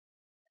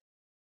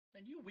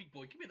Man, you weak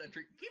boy. Give me that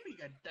drink. Give me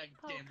that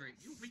damn drink.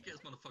 You weak ass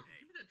motherfucker.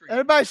 Give me that drink.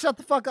 Everybody shut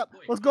the fuck up.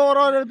 What's going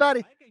on,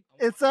 everybody?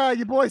 It's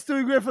your boy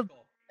Stewie Griffin.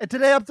 And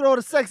today I'm throwing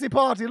a sexy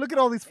party. Look at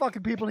all these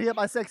fucking people here at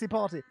my sexy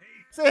party.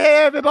 Say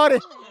hey, everybody.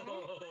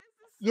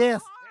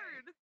 Yes.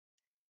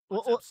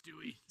 What's up,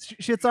 Stewie?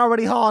 Shit's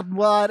already hard and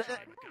wide.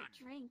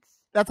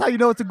 That's how you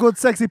know it's a good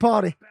sexy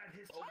party.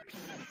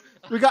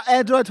 We got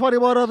Android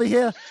 21 over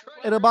here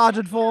in a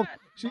margin form.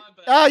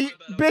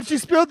 Bitch, you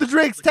spilled the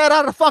drinks. 10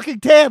 out of fucking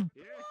 10.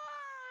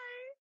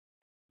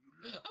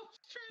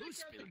 Who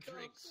spilled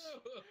drinks?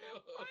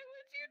 Why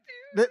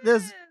would you do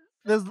There's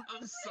I'm sorry.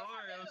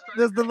 I was trying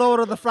There's the Lord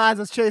of the Fries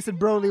that's chasing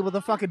Broly with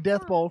a fucking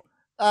death bowl.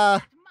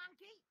 Quick!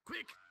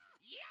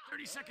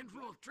 30-second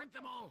rule. Drink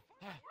them all.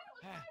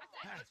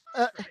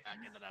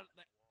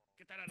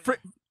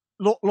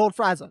 Lord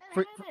Fries.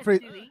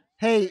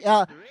 Hey,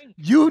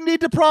 you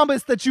need to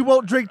promise that you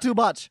won't drink too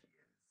much.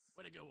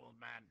 Way to go, old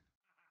man.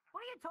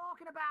 What are you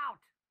talking about?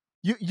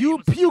 You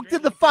puked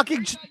in the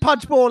fucking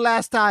punch bowl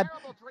last time.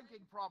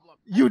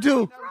 You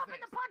do. Drop in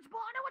the punch bowl.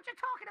 I know what you're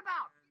talking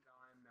about.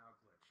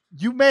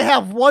 You may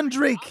have one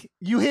drink.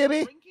 You hear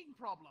me?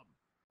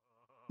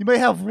 You may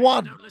have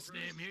one. Don't listen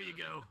to him. Here you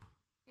go.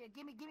 Yeah,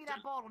 give me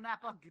that bottle,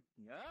 Nappa.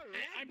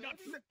 I'm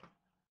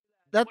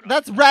not.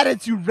 That's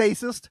Raditz, you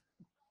racist.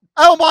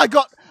 Oh my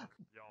god.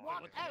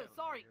 What? Oh,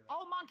 sorry.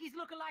 All monkeys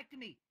look alike to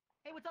me.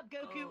 Hey, what's up,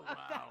 Goku? Oh,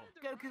 wow.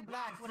 Goku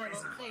Black, whatever.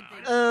 Same thing.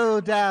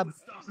 Oh damn.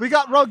 We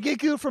got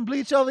Rogiku from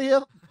Bleach over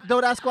here.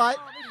 Don't ask why.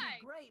 Oh, this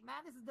is great, man.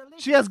 This is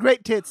delicious. She has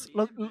great tits.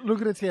 Look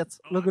at her tits.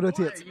 Look at her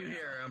Why are tits. you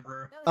here,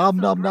 Emperor? Nom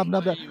nom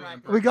nom.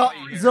 We got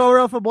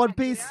Zoro from One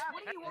Piece.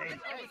 What do you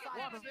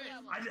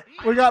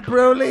want? We got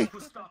Broly. For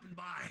stopping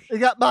by. We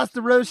got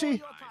Master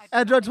Roshi.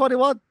 Android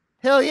 21.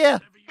 Hell yeah.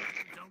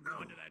 Don't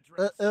go into that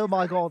drink. Oh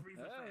my god.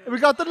 We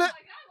got the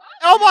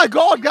oh my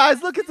god,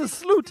 guys. Look at the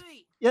sloot.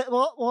 Yeah,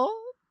 what?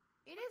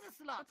 It is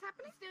a slut. What's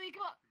happening? Stewie,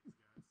 come on.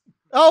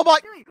 Oh my.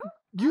 Stewie,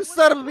 You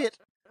son of a bitch.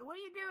 what are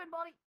you doing,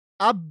 buddy?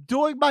 I'm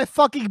doing my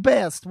fucking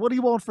best. What do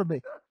you want from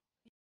me?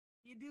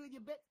 You doing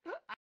your bit?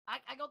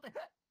 I got the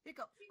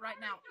hiccup right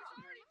now.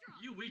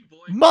 You weak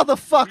boy.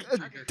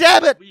 Motherfucker.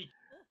 Damn it.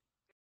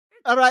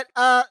 Alright,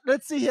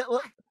 let's see here.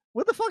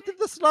 Where the fuck did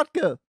the slut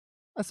go?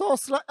 I saw a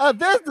slut.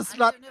 There's the I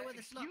slut. don't know where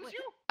the slut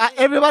went.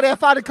 Everybody, I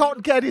found a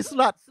cotton candy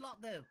slut. Slut,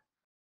 though.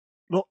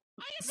 Look,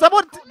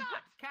 someone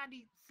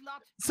Candy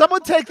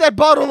slut. take that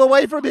bottle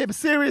away from him.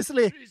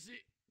 Seriously.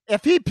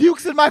 If he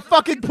pukes in my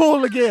fucking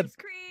pool again.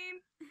 Screen.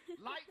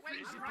 I'm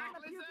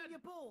gonna puke in your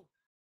pool.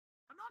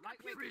 I'm not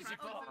gonna puke in your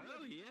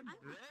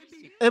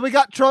pool. And we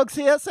got Trunks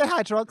here. Say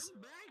hi, Trunks.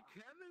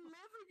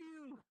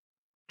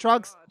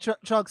 Trunks.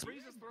 Trunks.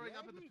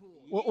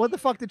 Where the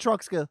fuck did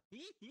Trunks go?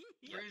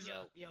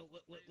 Yo,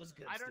 what's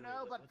good? I don't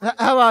know, but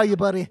How are you,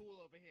 buddy?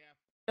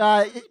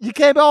 You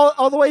came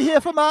all the way here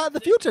from the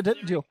future,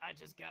 didn't you? I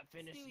just got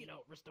finished,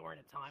 restoring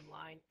a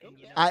timeline. And,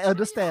 I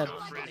understand.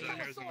 I'm ready.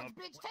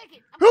 Bitch, take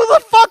it. Who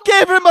the fuck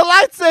gave him a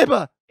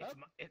lightsaber? It's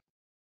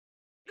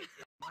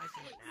my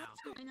sword now.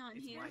 What's going on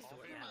It's here? my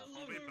sword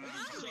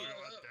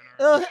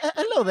now.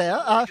 Hello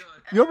there.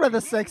 You're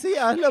rather sexy.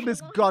 Hello,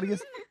 Miss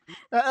Gorgeous.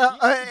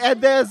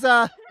 And there's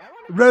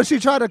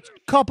Roshi trying to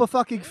cop a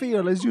fucking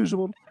feel as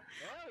usual.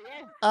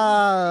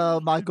 Oh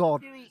my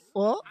god. Stewie,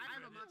 What?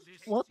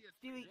 What?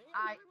 Stewie,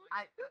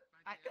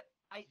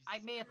 I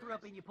may have threw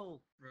up in your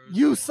pool.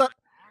 You suck.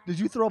 Did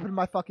you throw up in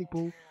my fucking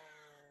pool?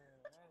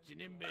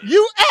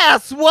 You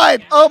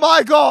asswipe! Oh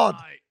my god!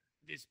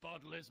 This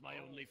bottle is my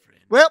only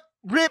friend. Well,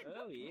 Rip,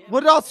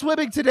 we're not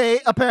swimming today,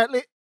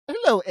 apparently.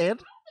 Hello, Ed.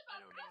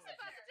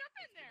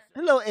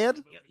 Hello, Ed.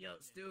 Yo,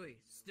 Stewie.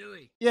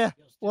 Yeah, Yo, Stewie.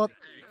 what?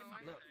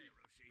 Look,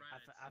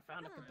 I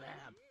found a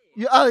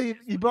kebab.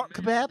 You brought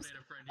kebabs?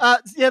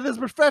 Yeah, there's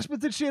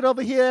refreshments and shit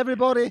over here,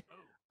 everybody.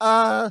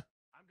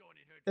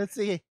 Let's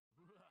see.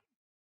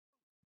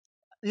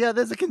 Yeah,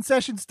 there's a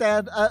concession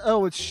stand.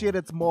 Oh, it's shit.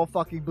 It's more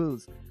fucking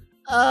booze.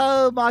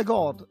 Oh my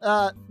god.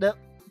 No,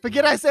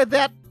 forget I said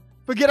that.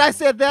 Forget I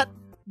said that.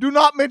 Do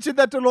not mention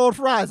that to Lord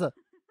Frizer.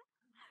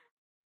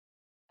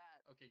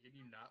 Okay, can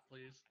you not,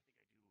 please?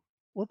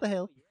 What the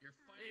hell? You're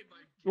fighting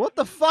my... What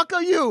the fuck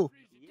are you?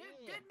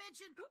 Did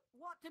mention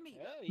what to me?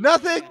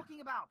 Nothing. What are you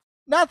talking about?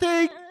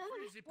 Nothing.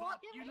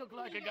 You look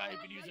like a guy who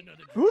could use another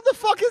drink. Who the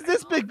fuck is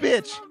this big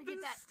bitch?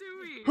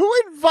 Stewie. Who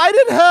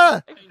invited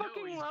her? I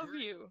fucking love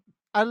you.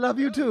 I love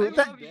you I too.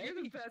 love you.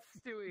 You're the best,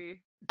 Stewie.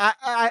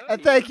 I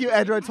thank you,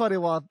 Android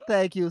 21.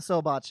 Thank you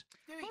so much.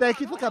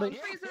 Thank you for coming.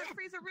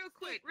 Freezer, real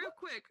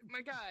quick.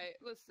 My guy,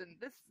 listen,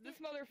 this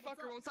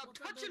motherfucker won't stop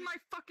touching my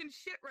fucking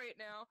shit right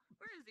now.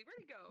 Where is he?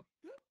 Where'd he go?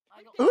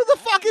 Who the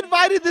fuck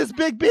invited this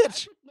big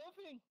bitch?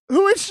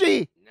 Who is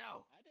she?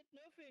 No.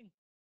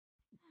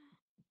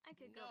 I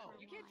could go.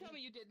 You can't tell me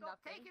you did Stop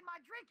nothing. taking my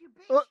drink, you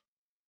bitch.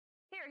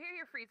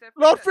 Here, Frieza.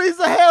 Lord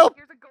Frieza, help!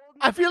 Here's a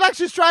golden. I feel like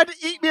she's trying to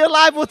eat me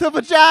alive with her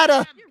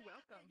vagina. You're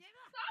welcome.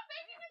 Stop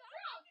making me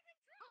drunk.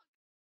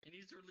 He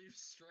needs to relieve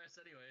stress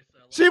anyway, so...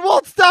 She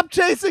won't stop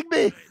chasing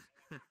me.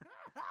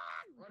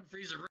 Run,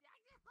 Freezer, run.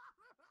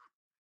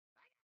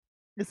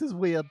 This is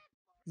weird.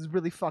 This is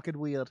really fucking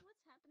weird. What's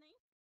happening?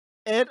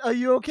 Ed, are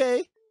you okay?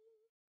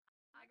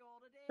 I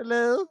got a dead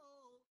Hello? bull.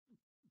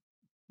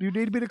 Do you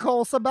need me to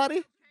call somebody? I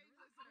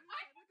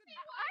can see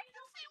why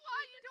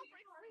you don't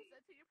bring Frieza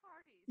to your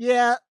parties.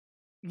 Yeah.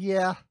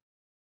 Yeah.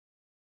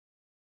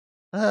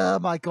 Oh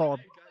my god.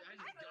 I just got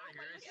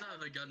here. I still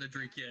haven't gotten a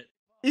drink yet.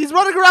 He's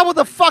running around with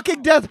a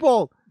fucking death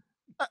ball.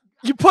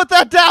 You put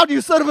that down, you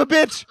son of a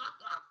bitch.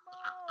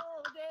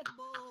 Oh, death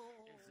bull.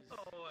 Oh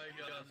my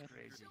god.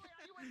 Crazy.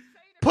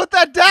 Put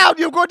that down.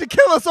 You're going to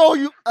kill us all.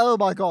 You. Oh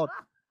my god.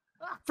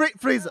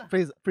 Frieza.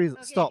 Okay.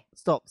 Stop.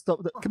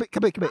 Come here.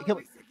 I will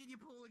be sick in your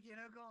pool again,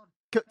 oh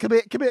god. Come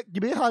here.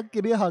 Give me a hug.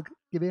 Give me a hug.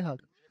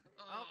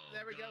 Oh,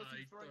 there we go. God,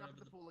 He's I throwing don't up in have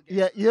the the- pool again.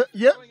 Yeah.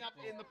 He's Yeah. throwing up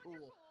in the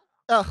pool.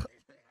 Ugh.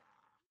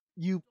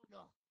 You.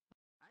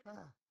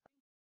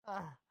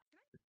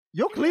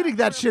 You're cleaning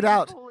that shit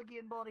out. Pool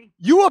again, buddy.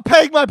 You are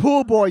paying my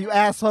pool boy, you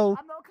asshole.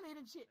 I'm not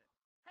cleaning shit.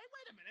 Hey,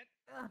 wait a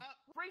minute.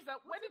 Frieza,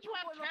 when did you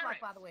have What do I look carrots?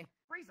 like, by the way?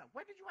 Frieza,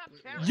 when did you have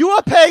carrots? You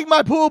are paying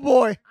my pool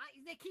boy.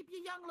 They keep you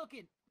young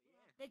looking.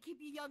 They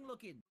keep you young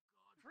looking.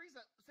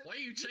 Frieza, since Why are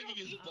you don't checking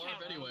his eat barb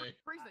carrots- anyway?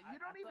 Frieza, you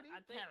don't even I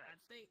eat think,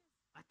 carrots.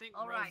 I think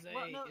All right. Rosé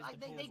Well, no, is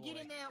the they pool get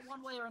boy. in there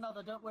one way or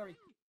another. Don't worry.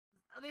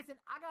 Listen,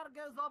 I gotta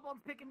go.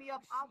 Zobon's picking me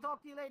up. I'll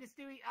talk to you later,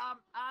 Stewie.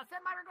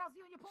 Send my regards to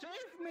you and your pool.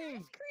 Save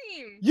me.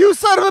 Cream. You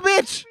son of a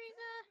bitch.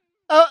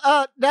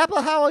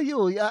 Napa, how are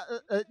you?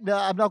 No,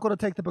 I'm not going to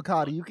take the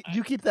Bacardi.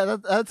 You keep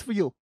that. That's for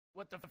you.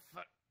 What the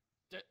fuck?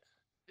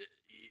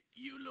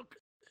 You look.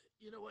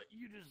 You know what?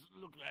 You just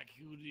look like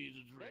you need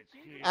a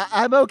drink.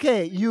 I'm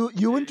okay.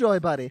 You enjoy,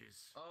 buddy.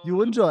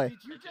 You enjoy. Did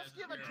you just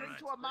give a drink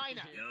to a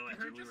minor? Yo, I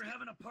heard we were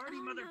having a party,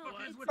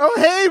 motherfuckers. What Oh,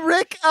 hey,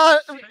 Rick.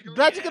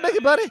 Glad you can make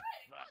it, buddy.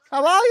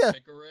 How are you?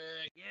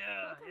 Correct.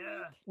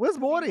 Yeah. Where's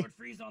Morty? Lord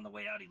Freeze on the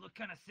way out. He looked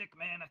kind of sick,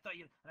 man.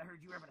 I heard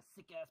you were having a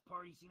sick ass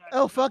party. Seen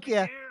Oh, fuck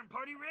yeah.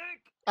 Party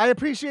Rick. I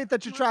appreciate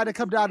that you're trying to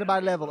come down to my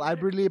level. I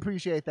really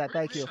appreciate that.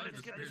 Thank you.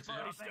 Let's get this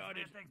party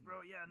started. Thanks, bro.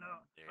 Yeah, no.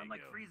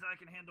 Unlike Frieza, I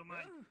can handle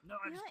mine. No,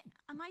 You know what?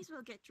 I might as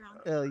well get drunk.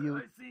 You.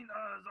 I've seen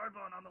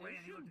Zarbon on the way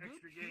and he looked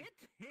extra gay.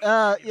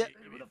 Yeah. Hey,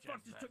 who the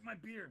fuck just took my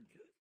beer?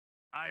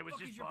 I was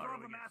just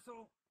borrowing it.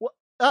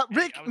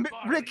 Rick, I was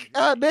Rick,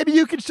 borrowing maybe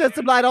you can shed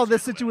some light on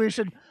this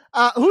situation.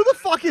 Who the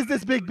fuck is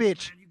this big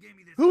bitch? Man, you gave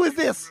me this. Who is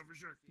this? Bro, for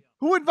sure.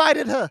 Who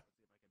invited her?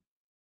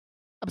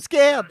 I'm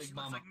scared. She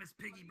looks like Miss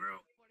Piggy, bro.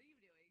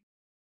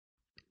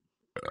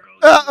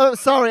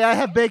 Sorry, I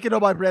have bacon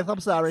on my breath. I'm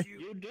sorry.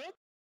 You did?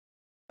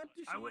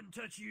 I wouldn't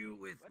touch you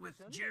with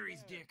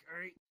Jerry's dick,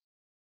 alright?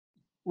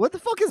 What the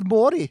fuck is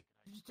Morty?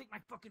 Did you take my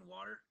fucking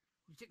water?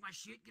 You take my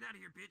shit? Get out of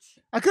here, bitch.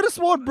 I could have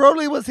sworn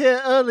Broly was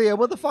here earlier.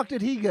 Where the fuck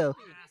did he go?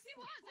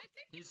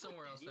 He's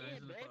somewhere else now.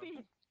 He's in the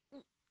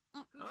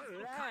pub.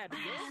 Alright.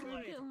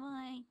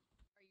 Goodbye.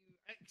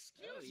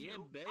 Excuse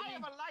you. I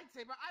have a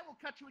lightsaber. I will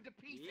cut you into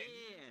pieces.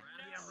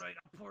 Yeah, right.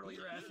 I'll portal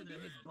your ass into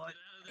his butt.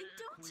 And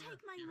don't take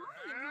my money, you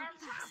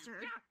little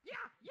bastard.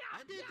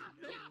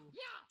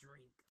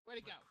 Drink. Where'd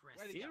he go?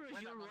 Where'd he go? Where'd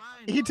that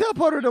motherfucker- He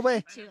teleported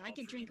away. Too. I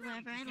can drink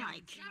whatever I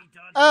like.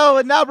 Oh,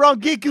 and now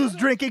Rongiku's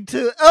drinking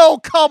too. Oh,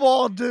 come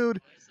on, dude.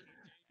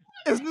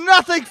 There's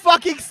nothing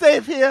fucking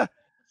safe here.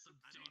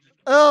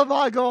 Oh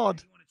my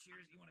god. You want to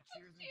cheers? You want to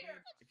cheers, me, babe?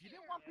 If you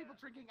didn't want people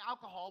drinking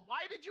alcohol, why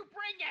did you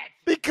bring it?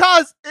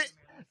 Because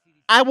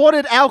I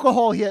wanted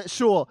alcohol here,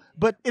 sure,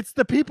 but it's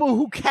the people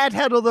who can't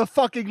handle the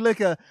fucking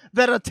liquor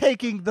that are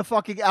taking the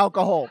fucking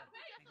alcohol.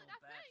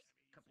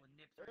 Couple of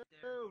nips right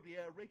there. Oh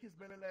dear, Rick is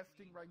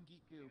molesting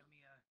Rangiku.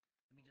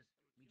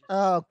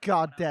 Oh,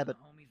 god damn it.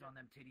 Homies on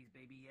them titties,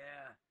 baby.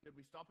 Yeah. Did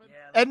we stop him?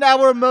 Yeah. And now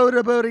we're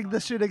motorboating the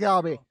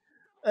Shinigami.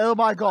 Oh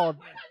my god.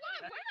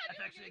 That's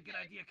actually a good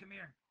idea. Come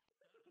here.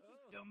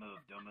 Don't move.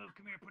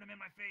 Come here. Put him in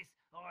my face.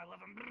 Oh, I love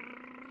him.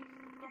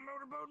 I'm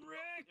motorboating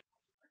Rick.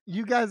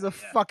 You guys are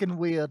fucking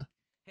weird.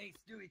 Hey,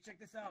 Stewie, check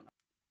this out.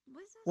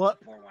 What's this?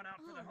 What? Pour one out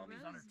for the Oh,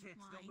 homies on her rose tits.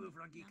 Don't wine. move,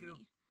 Rangiku.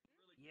 Yummy.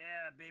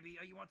 Yeah, baby.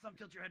 Oh, you want some?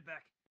 Tilt your head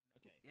back.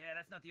 Yeah,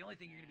 that's not the only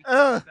thing you're gonna be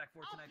Ugh. back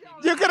for tonight,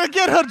 baby. You're gonna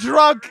get her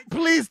drunk.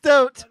 Please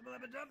don't.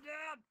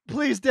 Yeah,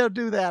 Please don't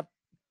do that.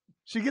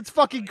 She gets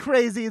fucking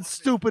crazy and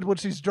stupid when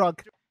she's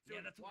drunk.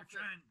 that's what we're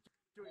trying.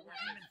 We're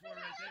aiming for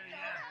right there.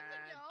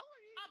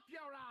 Yeah. Up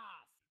your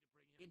ass!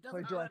 It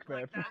Play doesn't drunk,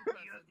 man.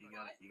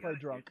 Play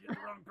drunk. You're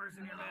the wrong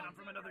person here, man. I'm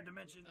from another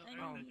dimension.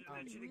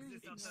 That shit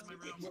exists outside my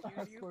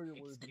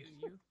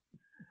realm.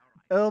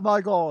 Oh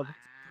my god.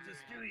 So,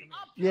 Stewie,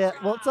 Yeah,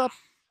 what's up?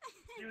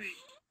 Stewie,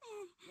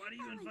 why do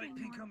you invite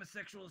pink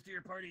homosexuals to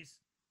your parties?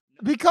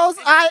 Because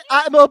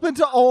I'm open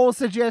to all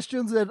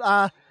suggestions, and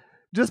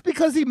just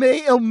because he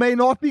may or may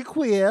not be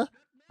queer,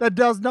 that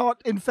does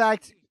not, in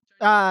fact,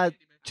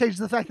 change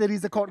the fact that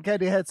he's a cotton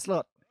candy head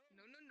slut.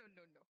 No.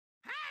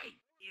 Hey!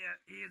 Yeah,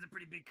 he is a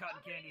pretty big cotton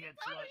candy head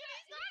slut.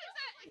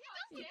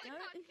 He does-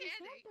 his hair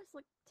does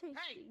look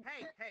tasty.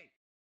 Hey!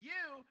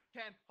 You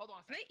can hold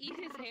on a Can I second. eat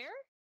his hair?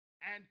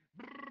 And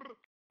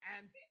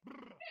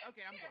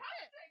okay, I'm good.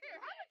 Here,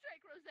 have a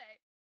drink, Rosé.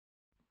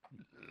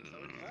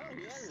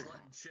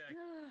 check.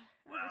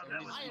 Wow,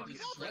 that was I am fucking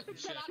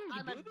nothing but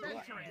I'm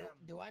adventuring.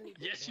 Do I need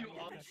to Yes, you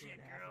are.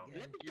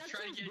 You're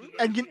trying to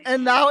get.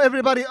 And now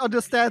everybody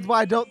understands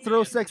why I don't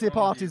throw sexy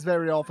parties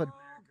very often.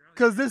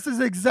 Because this is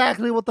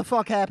exactly what the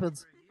fuck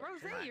happens. Rose,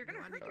 you're gonna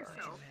hurt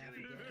yourself.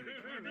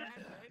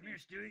 Come here,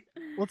 Stewie.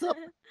 What's up?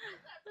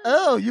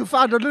 Oh, you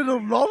found a little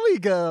lolly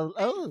girl.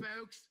 Oh.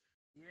 Folks.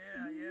 Yeah.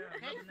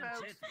 Rubbing them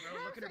folks. tits, bro.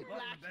 Look at her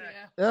butt in the back.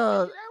 You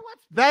know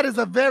what's That is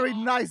a very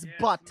nice Yeah,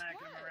 butt. smacking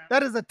them around.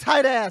 That is a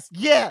tight ass.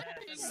 Yeah.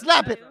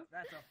 Slap it.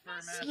 That's a firm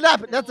ass.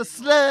 Slap it. That's a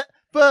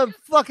firm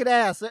fucking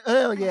ass.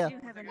 Hell yeah. You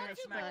have a nice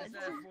Smack butt. his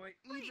ass, boy.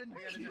 Wait,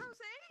 Rose?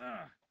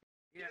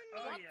 Yeah.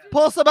 Oh yeah.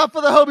 Pour some up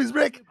for the homies,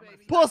 Rick.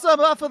 Pour some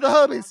up for the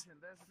homies.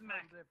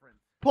 Smack.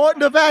 Pour it in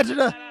the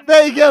vagina.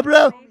 There you go,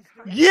 bro.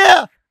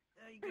 Yeah.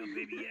 There you go,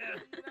 baby. Yeah.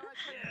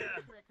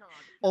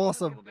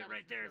 Awesome. A little bit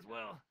right there as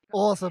well.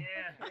 Awesome.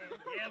 Yeah.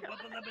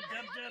 Wubba lubba dub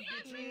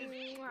dub,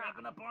 bitches.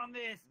 Wrapping up on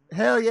this.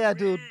 Hell yeah,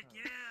 dude. Rick,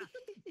 yeah.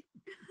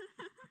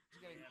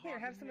 Here,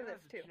 have some of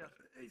this too.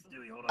 Hey,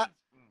 Stewie, hold on.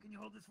 Can you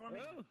hold this for me?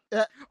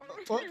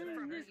 What-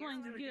 This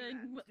one's good.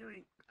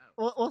 Stewie,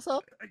 What's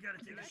up? I gotta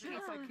take a shit.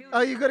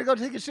 Oh, you gonna go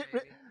take a shit?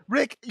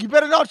 Rick, you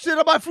better not shit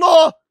on my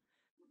floor. I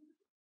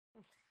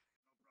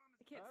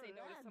can't say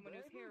no to someone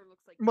whose hair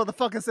looks like.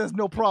 Motherfucker says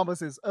no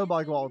promises. Oh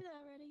my god. I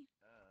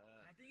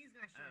think he's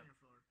gonna shit on the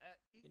floor.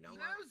 You know,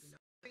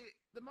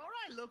 the more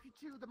I look at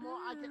you, the more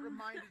I get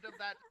reminded of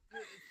that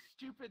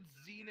stupid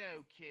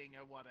Xeno King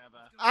or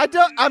whatever.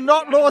 I'm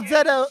not Lord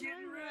Zeno.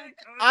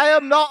 I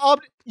am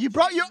not. You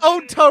brought your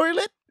own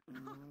toilet?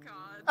 Oh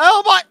God.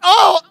 Oh my.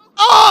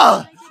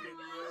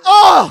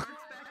 Oh!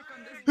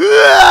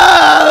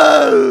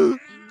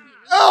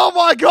 Oh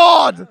my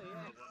god!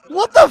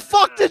 What the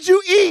fuck did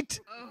you eat?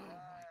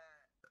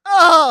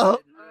 Oh!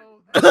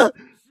 Oh!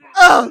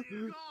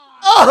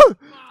 Oh!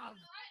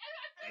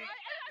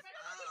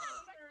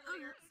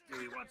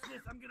 Stewie, watch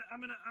this. I'm gonna. I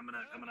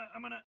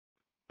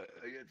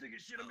gotta take a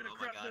shit. I'm gonna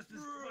crop this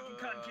fucking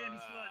cotton candy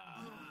slut.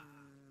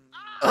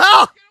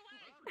 Oh!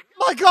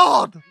 My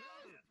god! You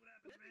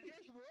ready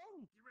for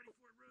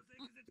it, Rose?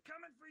 'Cause it's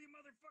coming for you,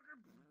 motherfucker.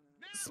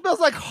 Smells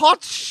like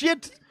hot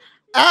shit,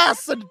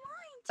 ass, and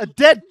a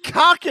dead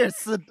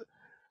carcass, and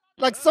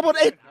like someone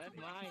ate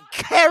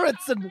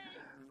carrots and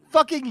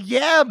fucking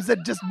yams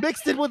and just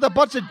mixed it with a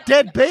bunch of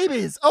dead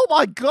babies. Oh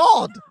my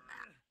god!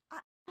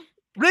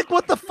 Rick,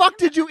 what the fuck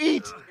did you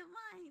eat?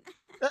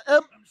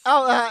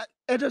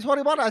 Andrew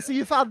 21, I see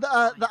you found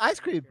the ice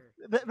cream.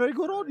 Very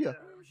good on you.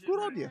 Good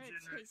on you.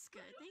 Tastes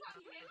good.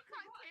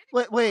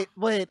 Thank you.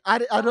 Wait. I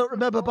don't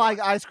remember buying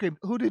ice cream.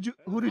 Who did you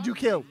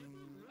kill?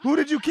 Who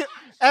did you kill?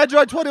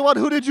 Android 21,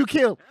 who did you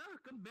kill?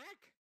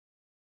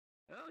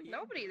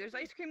 Nobody. There's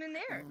ice cream in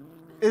there.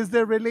 Is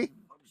there really?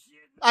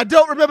 I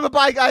don't remember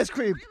buying ice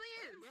cream. Really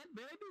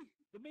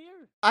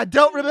is. I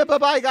don't remember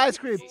buying ice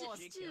cream.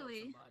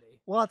 Stewie.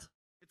 What?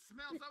 It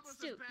smells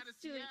almost as bad as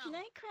Stewie, Seattle. can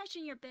I crash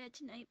in your bed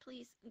tonight,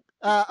 please?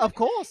 Of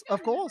course.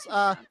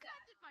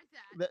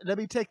 Let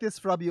me take this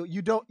from you.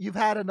 You've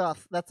had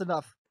enough. That's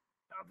enough.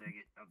 I'll take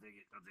it. I'll That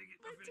finish it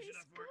tastes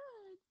up for good.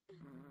 it.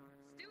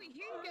 Stewie,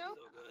 here you go.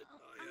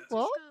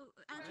 What?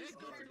 I'll just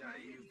go.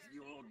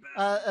 You old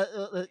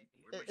bastard.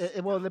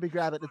 It won't let me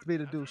grab it. It's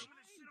being a douche.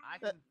 I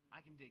can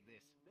dig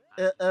this.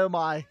 Oh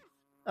my.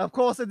 Of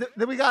course. And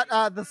then we got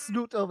the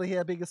snoot over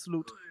here being a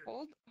snoot.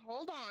 Hold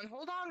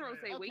on, Rose.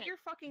 Wait your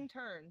fucking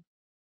turn.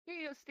 Here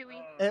you go,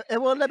 Stewie. It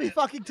won't let me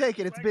fucking take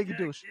it. It's being a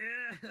douche.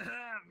 Yeah.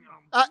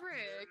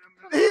 Rick,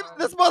 come on.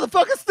 This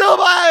motherfucker stole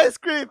my ice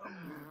cream.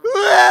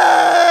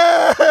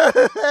 I'll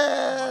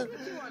put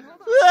you on,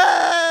 hold on.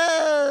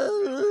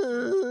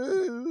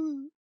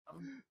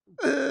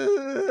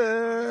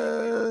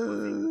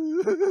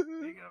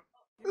 There you go.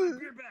 Give me the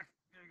beer back.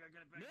 There you go.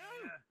 Get it back.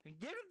 Yeah.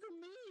 Get it to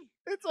me.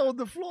 It's on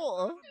the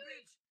floor. Bitch.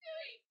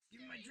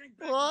 Give me my drink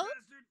back, What? you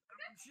bastard.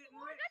 I'm shitting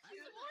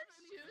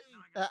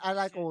right. I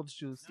like orange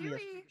juice. Yes.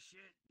 Stewie.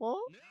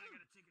 What? Now I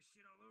gotta take a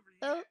shit all over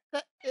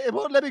you. It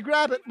won't let me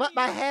grab it.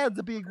 My hands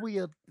are being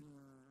weird.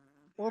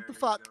 What the There you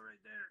fuck? go, right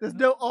there. There's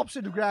no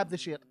option to grab the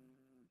shit.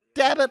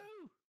 Damn it.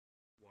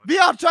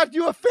 VR chat,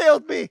 you have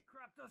failed me.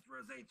 Crop dust,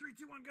 Rose. 3,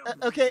 2, 1,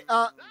 go. Okay,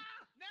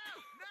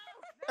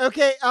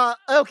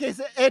 okay,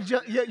 so Ed,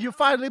 you're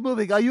finally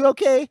moving. Are you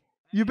okay?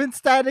 You've been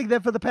standing there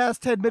for the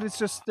past 10 minutes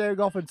just staring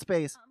off in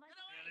space.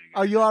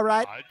 Are you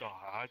alright? I don't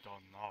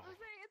know. Jose,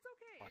 it's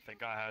okay. I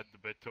think I had a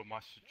bit too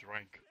much to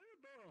drink.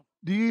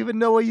 Do you even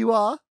know where you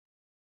are?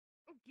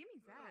 Oh, give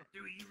me that.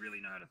 Stewie, you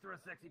really know how to throw a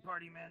sexy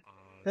party, man.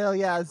 Hell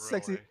yeah, not it's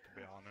sexy. really,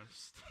 to be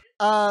honest.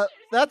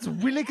 That's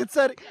really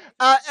concerning.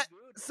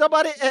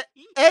 Somebody,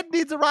 Ed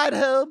needs a ride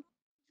home.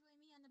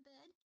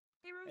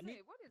 Hey, Rose,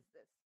 what is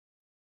this?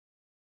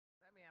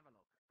 Let me have a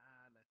look.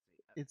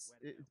 Let's see.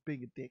 It's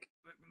being a dick.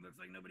 Looks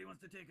like nobody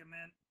wants to take it,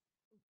 man.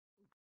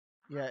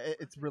 Yeah,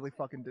 it's really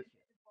fucking dick.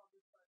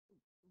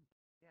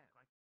 Yeah,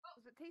 like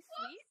Does it taste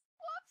sweet?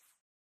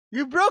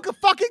 You broke a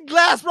fucking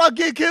glass,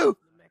 Rangiku!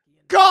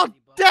 God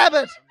damn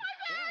it!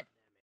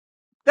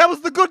 That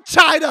was the good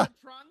china!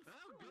 trunks. No,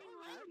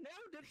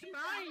 that's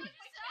mine.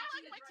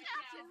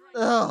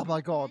 Oh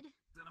my god.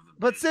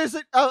 But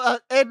seriously,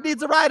 Ed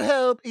needs a ride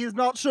home. He's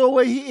not sure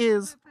where he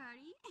is.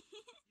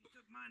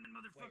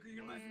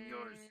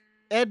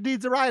 Ed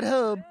needs a ride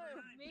home.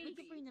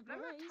 I'm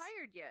not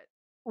tired yet.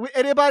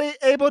 Anybody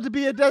able to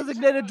be a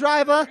designated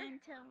driver?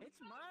 It's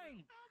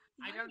mine.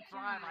 I don't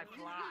drive, I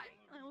fly.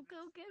 I'll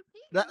go get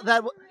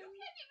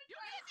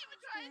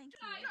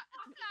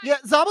Yeah,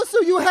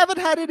 Zamasu, you haven't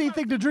had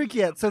anything to drink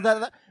yet, so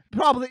that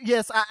probably,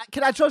 yes.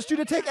 Can I trust you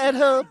to take Ed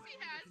home?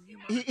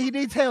 He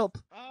needs help.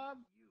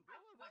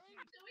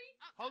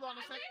 Hold on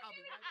a second.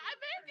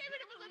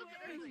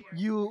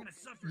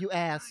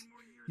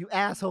 You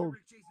asshole.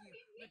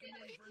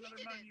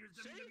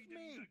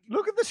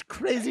 Look at this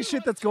crazy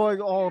shit that's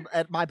going on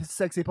at my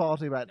sexy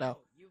party right now.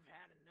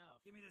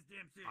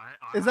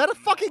 Is that a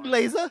fucking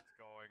laser?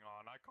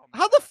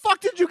 How the fuck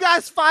did you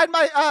guys find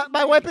my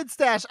my weapon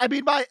stash? I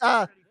mean my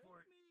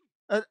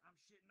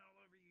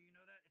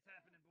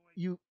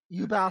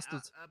you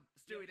bastards.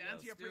 Stewie, to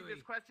answer your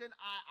previous question,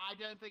 I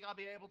don't think I'll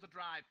be able to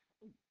drive.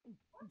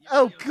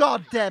 Oh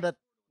god damn it.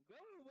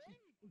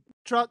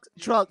 Trucks.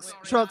 Why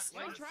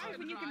drive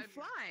when you can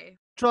fly?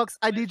 Trucks,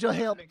 I need your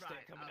help.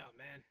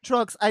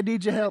 Trucks, I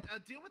need your help.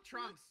 Deal with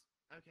Trunks.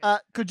 Okay.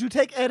 Could you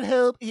take Ed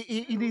home?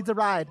 He needs a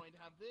ride. Going to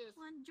have this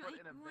One put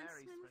joint, in a one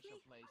very swim with special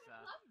me. place.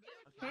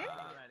 Okay,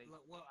 alrighty.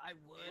 Well, I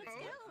would.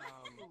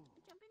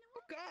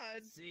 Oh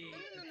God. See, No,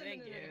 the no, thing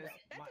no, no, no. is,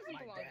 That my doesn't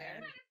belong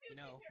dad,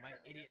 there. my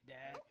idiot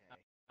dad,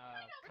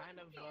 kind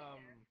of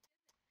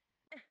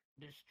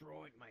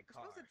destroyed my You're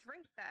car. supposed to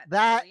drink that.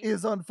 That silly.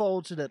 is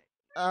unfortunate.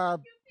 Right,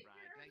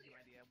 thank you,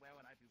 idea. Where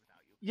would I be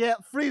without you? Yeah,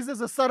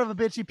 Freezer's a son of a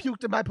bitch. He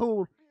puked in my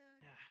pool.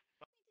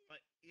 But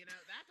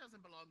that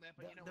doesn't belong there.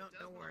 But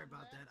Don't worry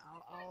about that.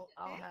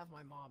 I'll have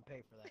my mom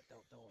pay for that.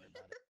 Don't worry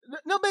about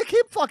it. No, make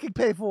him fucking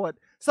pay for it.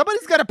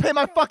 Somebody's got to pay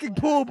my fucking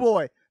pool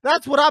boy.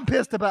 That's what I'm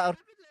pissed about.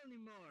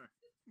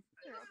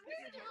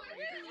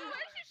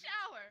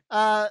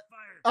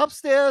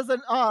 Upstairs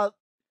and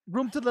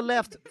room to the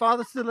left,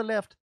 farthest to the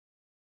left.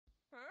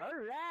 All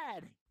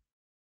right.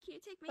 Can you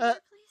take me Uh,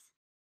 there, please?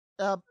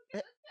 Oh,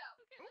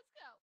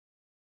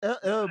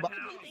 Okay,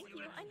 thank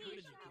you. I need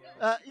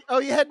a shower. oh,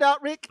 you heading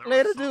out, Rick? There was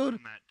Later, something dude.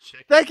 that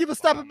chicken Thank you for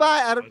stopping bun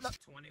by. I don't was-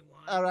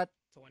 21. All right.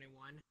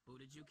 21. Who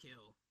did you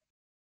kill?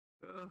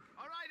 All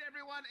right,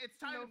 everyone, it's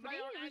time to play Nobody,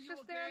 our it was annual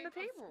just there on game the of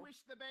table.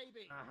 Squish the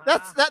Baby.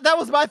 That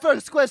was my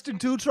first question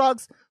too,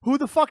 Trugs. Who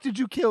the fuck did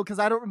you kill? Because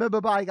I don't remember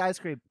buying ice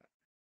cream.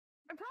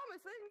 I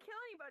promise I didn't kill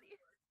anybody.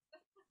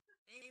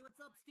 Hey, what's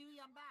up,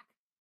 Stewie? I'm back.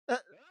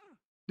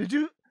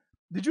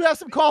 Did you have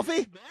some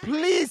coffee?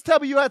 Please tell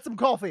me you had some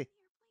coffee.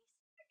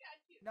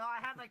 No,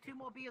 I had like 2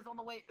 more beers on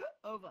the way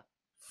over.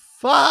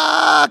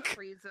 Fuck!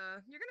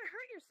 Frieza, you're gonna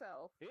hurt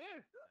yourself. Here.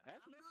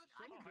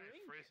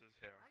 Freezer's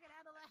here. I can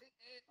handle that.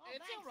 It's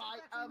thanks, all right.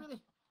 that's actually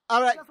really-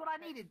 All right. That's what I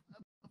needed.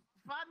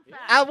 Fun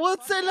fact. I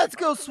would say let's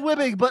go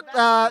swimming, but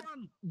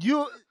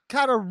you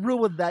kind of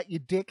ruined that, you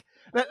dick.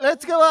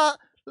 Let's go.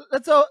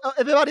 Let's go.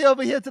 Everybody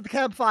over here to the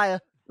campfire.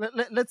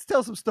 Let's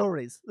tell some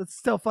stories.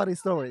 Let's tell funny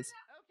stories.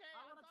 Okay,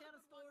 I want to tell a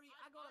story.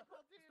 I got a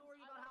story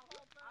about how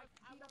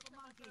I beat up a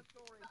monkey.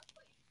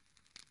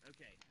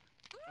 Okay.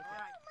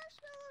 Alright.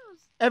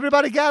 Marshmallows.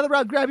 Everybody gather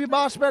around, grab your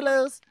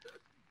marshmallows.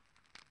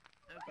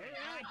 Okay.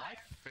 My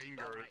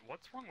finger.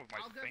 What's wrong with my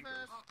I'll go fingers?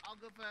 first. I'll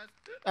go first.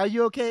 Are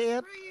you okay,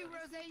 Ed? Screw you,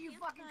 Rose, you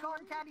fucking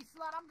cotton candy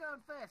slut. I'm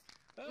going first.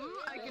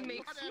 I can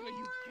make Whatever,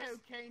 you s'mores.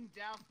 cocaine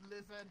doused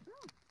lizard.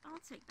 I'll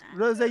take that.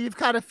 Rose, you've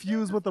kind of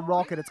fused with the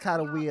rocket. It's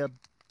kind of weird.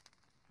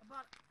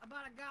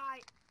 About a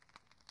guy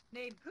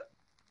named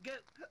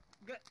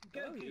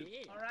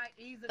Goku. All right,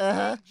 he's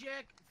a big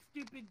jerk,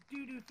 stupid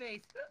doo-doo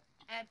face.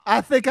 And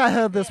I think I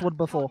heard this one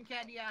before. cotton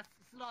candy ass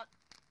slut.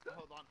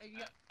 Hold on.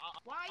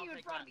 Why are you I'll in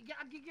take front of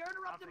that. me? You're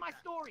interrupting my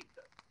story.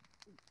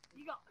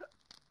 You got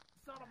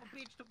son of a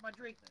bitch took my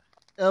drink.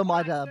 Oh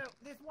my Alright, god. So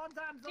this one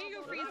time, Here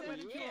you go, Zolbo and I Frieza.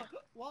 went into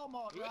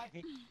Walmart, right?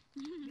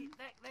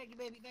 Thank you,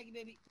 baby. Thank you,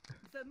 baby.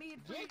 So me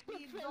and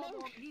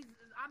Zolbon,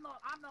 I'm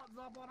not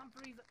Zolbon. I'm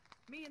Frieza.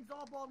 Me and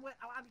Zolbon went.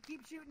 I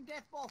keep shooting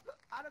death balls.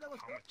 I don't know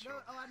what's going. No,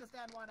 I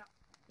understand why now.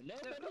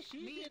 So,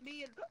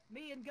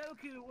 me and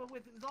Goku were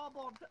with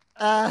Zolbon.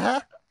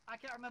 I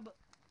can't remember.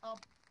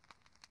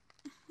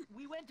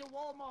 We went to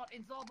Walmart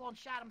and Zolbon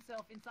shot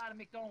himself inside a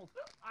McDonald's.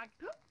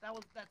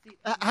 That's it.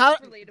 How?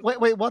 Relatable.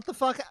 Wait, what the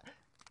fuck?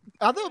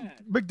 Are there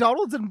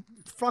McDonald's in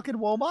fucking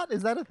Walmart?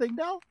 Is that a thing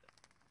now?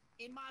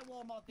 In my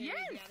Walmart, there is, Yes.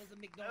 yeah, there's a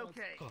McDonald's.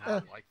 Okay. I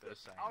don't like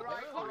this All right,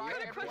 angle. all What right,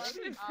 kind of everyone.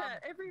 question is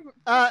that? Every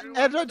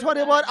Android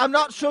 21, I'm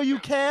not sure you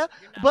care,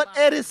 but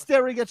Ed is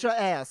staring at your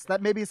ass.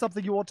 That may be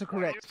something you want to Why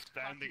are you correct.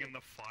 standing in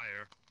the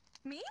fire?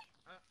 Me?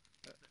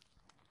 No,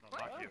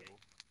 not you.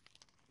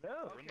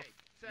 No. We're in the-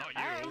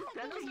 Okay,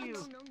 so, Not you.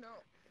 No.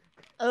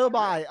 Oh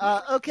my.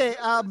 Okay.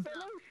 So,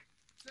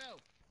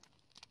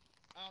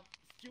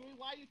 Stewie,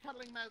 why are you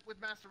cuddling with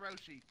Master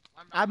Roshi?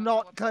 I'm sure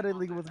not what's going on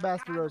cuddling there. with That's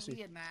Master kinda Roshi.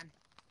 weird, man.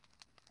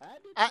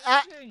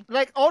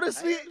 Like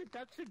honestly,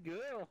 That's a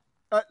girl.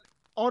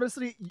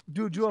 honestly,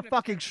 dude, you're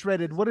fucking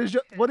shredded. What is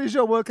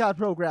your workout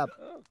program?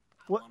 I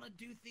What- want to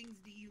do things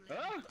to you,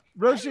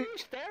 Roshi.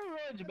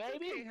 Steroids,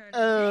 baby.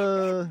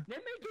 Uh. They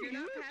make If you you're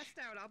not use. passed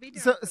out, I'll be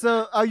down.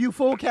 So are you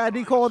full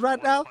candy corn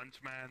right now? Punch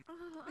man.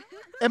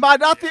 Am I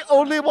not the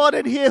only one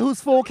in here who's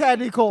full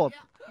candy corn?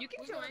 You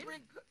can We gotta join. bring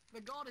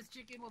the goddess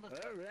chicken with us.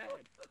 All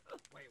right.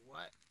 Wait,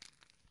 what?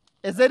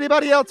 Is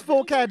anybody else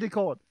full candy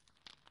corn?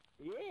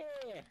 Yeah.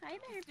 Hi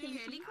there, Candy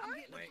Pinky. corn?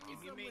 Wait,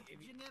 if you mean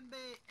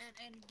Janembe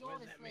and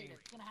goddess later,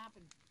 it's gonna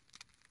happen.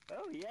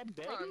 Oh yeah,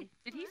 Hold on. baby.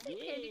 Did he say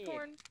candy Yeah.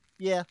 corn?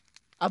 Yeah,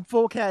 I'm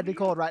full candy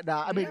corn right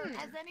now. I mean,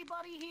 Has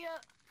anybody here?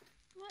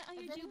 What are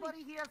you Has doing?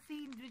 anybody here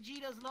seen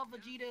Vegeta's Love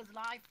Vegeta's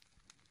Life?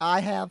 I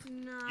have.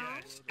 No.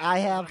 Yes. I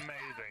it was have.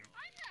 Amazing.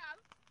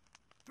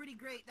 Pretty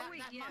great. That,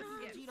 wait, that yes,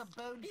 Master yes. Vegeta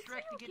boned Is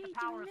Shrek it to get the okay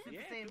power of doing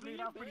Super that? Saiyan Blue.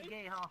 That was pretty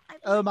gay, huh? I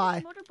Oh think my.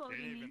 he's Didn't motorboating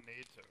even me.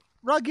 need to.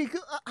 Ruggy,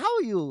 how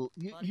are you?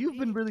 You've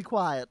been really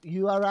quiet.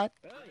 You all right?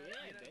 Oh yeah,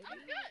 baby. I'm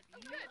good.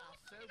 So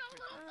pretty.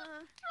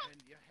 Uh,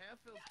 And your hair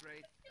feels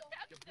great.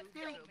 Your boobs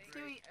Stewie, feel Stewie,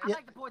 great. I'd Yeah.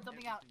 like to point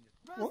something out.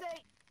 What?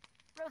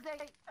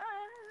 Rose,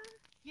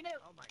 you know,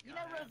 Oh my you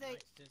know, God. Rose,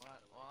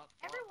 What?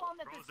 everyone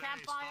at this Rose,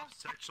 campfire,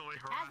 stop sexually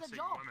has a harassing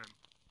job. women.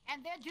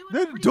 and they're doing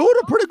They're a pretty doing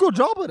good a pretty good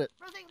job at it.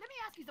 Rose, let me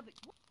ask you something.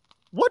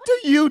 What do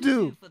you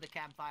do? for the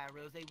campfire,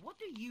 Rose? What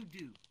do you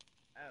do?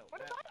 Oh,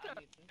 What have I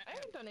done? I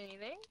haven't done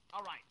anything.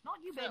 All right.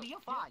 Not you, So, baby. You're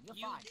fine. You're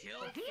you fine.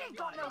 killed But he ain't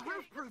got no somebody.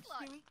 roof proof,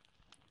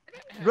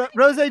 Stewie.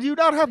 Rose, do you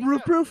not have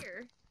roof proof?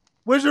 Here.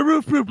 Where's your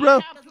roof proof, I bro?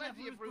 have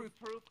plenty of roof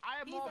proof. I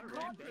am He's more a roof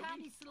cotton proof.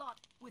 candy slut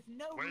with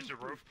no Where's your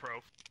roof roof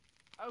proof?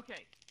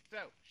 Okay, so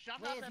shut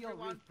Where's up, your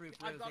everyone. roof proof,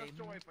 I've got a Rose?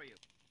 story for you.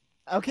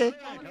 Okay.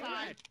 One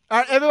time, All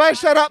right, everybody,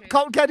 shut up.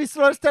 Cotton Candy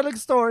Slur's telling a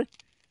story.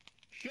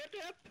 Shut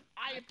up.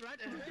 I tried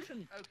to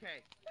listen.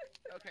 Okay,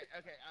 all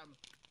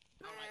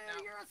right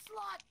now. You're a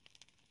slut.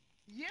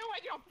 You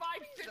and your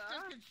 5 sisters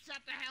can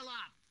shut the hell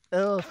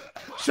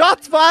up.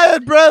 Shots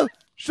fired, bro.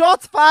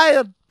 Shots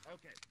fired.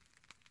 Okay.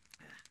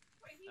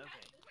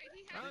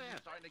 Oh yeah.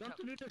 Starting to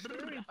Continue the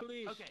story,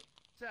 please. Okay,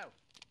 so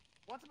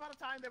once upon a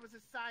time there was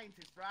a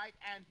scientist, right?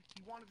 And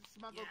he wanted to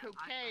smuggle Yeah,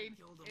 I cocaine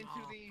killed them into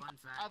all. the Fun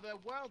fact. other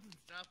worlds and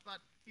stuff, but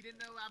he didn't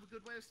know have a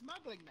good way of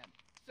smuggling them.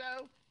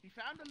 So he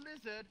found a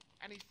lizard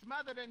and he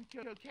smothered in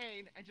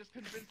cocaine and just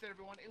convinced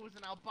everyone it was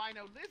an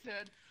albino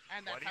lizard,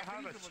 and Why that's do you how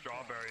have a Frieza was born.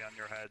 strawberry on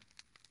your head?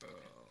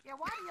 Yeah,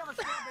 why do you have a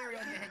strawberry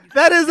on your head? You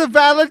That is a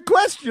valid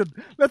question.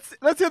 Let's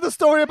hear the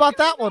story about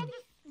that one. it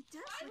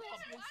does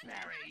look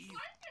Strawberry, you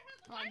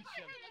bunch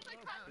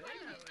of...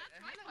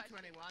 Hello,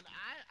 21.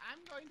 I'm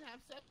going to have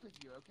sex with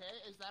you, okay?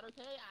 Is that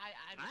okay?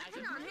 Hang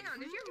on.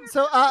 Is your hair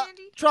So, brown,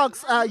 Candy?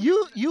 Trunks,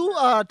 you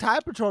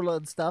time patroller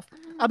and stuff.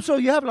 I'm sure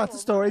you have lots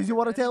of stories. You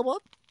want to tell one?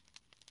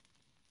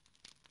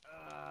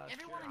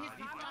 Everyone in his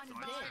timeline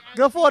is dead.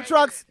 Go for it,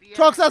 Trunks.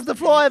 Trunks has the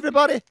floor,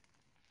 everybody.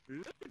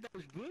 Look at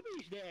those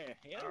boobies there.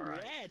 All right.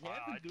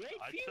 Have a great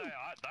I'd view. say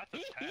that's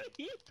a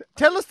 10.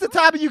 Tell us the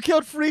time you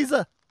killed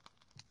Frieza.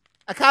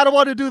 I kind of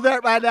want to do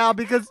that right now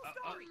because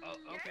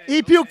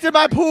he puked in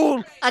my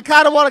pool. I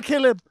kind of want to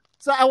kill him.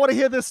 So I want to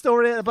hear this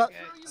story about...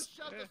 You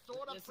shove the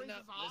sword up Listen Frieza's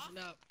up, ass? listen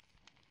up.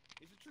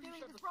 Is it true you Stewie,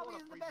 shoved this the sword probably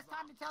up isn't the best Frieza's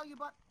time to tell you,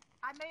 but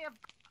I may have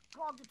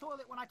clogged the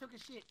toilet when I took a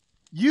shit.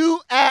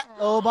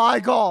 Oh my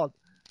god.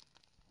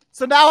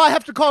 So now I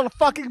have to call a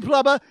fucking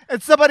plumber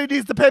and somebody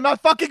needs to pay my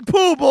fucking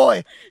pool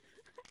boy.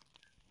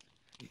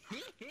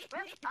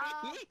 Well,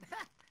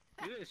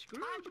 You're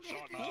screwed. time to hit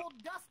the old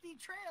dusty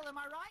trail, am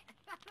I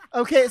right?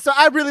 Okay, so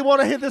I really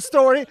want to hear this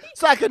story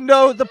so I can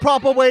know the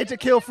proper way to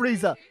kill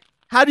Frieza.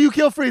 How do you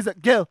kill Frieza?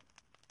 Go.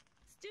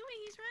 Stewie,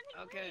 he's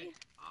running Okay, away.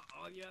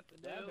 all you have to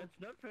do Yeah, that's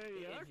not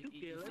very hard to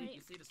kill him.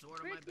 you see the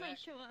sword on my Rick might back.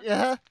 show up.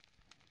 Yeah.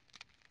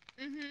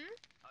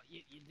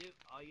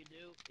 All you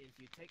do is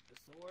you take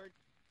the sword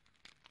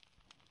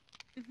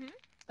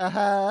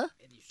Uh-huh.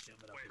 and you shove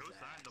it up Wait, his who's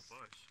that in the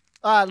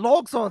ass. bush?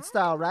 Longsword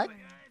style, right? Hey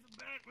guys, I'm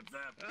back. What's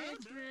up?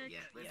 It's Rick.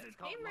 It's Hey,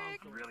 called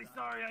Rick. I'm really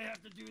sorry I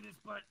have to do this,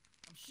 but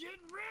I'm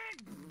shitting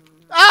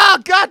Rick. Ah,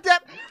 goddamn!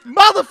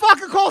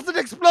 Motherfucker caused an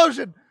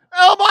explosion!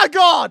 Oh my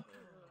god!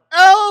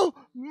 Oh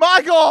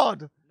my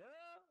god!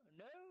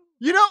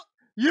 No.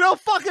 You don't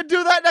fucking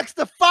do that next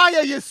to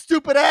fire, you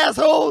stupid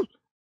asshole!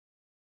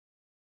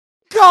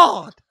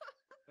 God!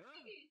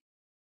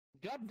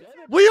 God damn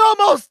it. We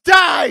almost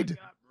died!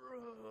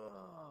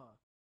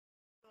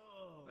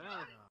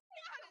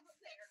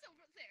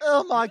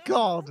 Oh my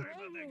god!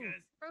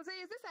 Rose,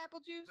 is this apple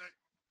juice?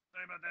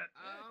 Sorry about that.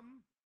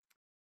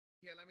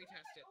 Here, let me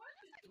test it.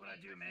 That's what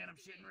I do, man. I'm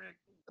shitting Rick.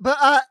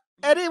 But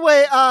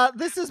anyway,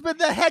 this has been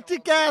the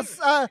hectic ass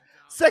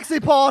sexy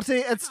party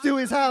at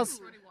Stewie's house.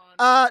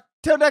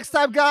 Till next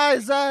time,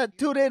 guys,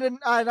 tune in and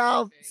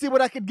I'll see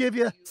what I can give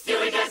you.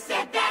 Stewie just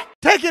said that.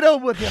 Take it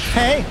home with you.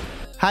 Hey,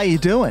 how you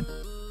doing?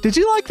 Did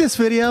you like this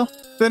video?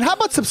 Then how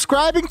about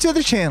subscribing to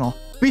the channel?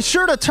 Be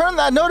sure to turn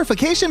that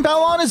notification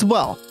bell on as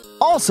well.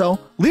 Also,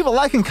 leave a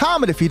like and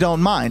comment if you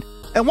don't mind.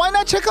 And why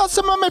not check out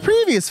some of my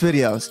previous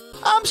videos?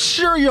 I'm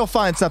sure you'll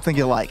find something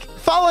you like.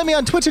 Follow me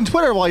on Twitch and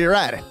Twitter while you're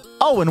at it.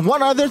 Oh, and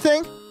one other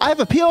thing, I have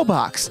a P.O.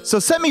 box, so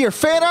send me your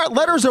fan art,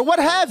 letters, or what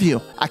have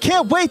you. I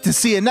can't wait to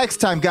see you next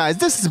time, guys.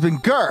 This has been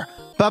Gurr.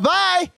 Bye-bye!